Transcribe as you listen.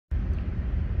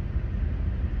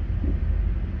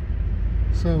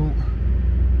So,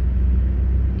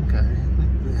 okay.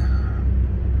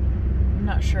 I'm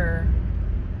not sure.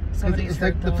 Somebody's It's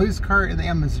hurt, like though. the police car and the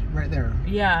ambulance is right there.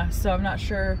 Yeah, so I'm not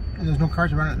sure. And there's no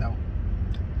cars around it though.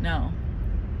 No.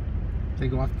 They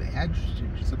go off the edge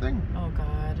or something? Oh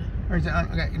God. Or is it on,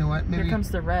 okay, you know what? Maybe. Here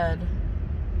comes the red.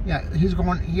 Yeah, he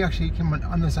actually came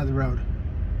on this side of the road.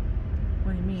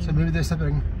 What do you mean? So maybe there's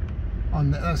something on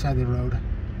the other side of the road.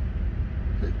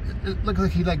 It looks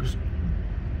like he like.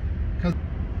 Cause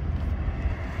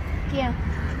Yeah.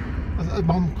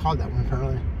 Mom called that one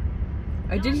apparently.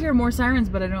 I did hear more sirens,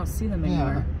 but I don't see them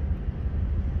anymore.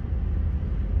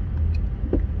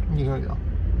 Yeah. Here we go.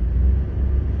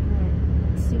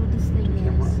 Let's see what this thing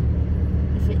is.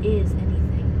 If it is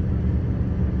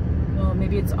anything. Well,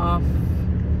 maybe it's off.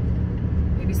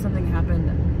 Maybe something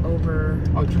happened over.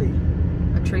 Oh, tree.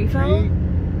 A tree fell?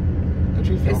 A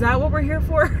tree fell. Is that what we're here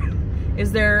for?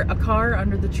 Is there a car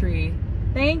under the tree?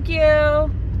 Thank you. Oh.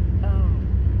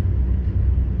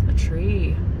 A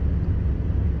tree.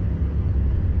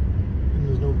 And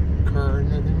there's no car or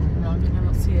nothing around it? I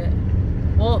don't see it.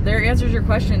 Well, there answers your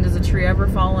question. Does a tree ever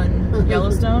fall in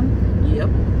Yellowstone? Yep.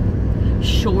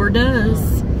 Sure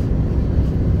does.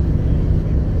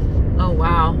 Oh,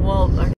 wow. Well,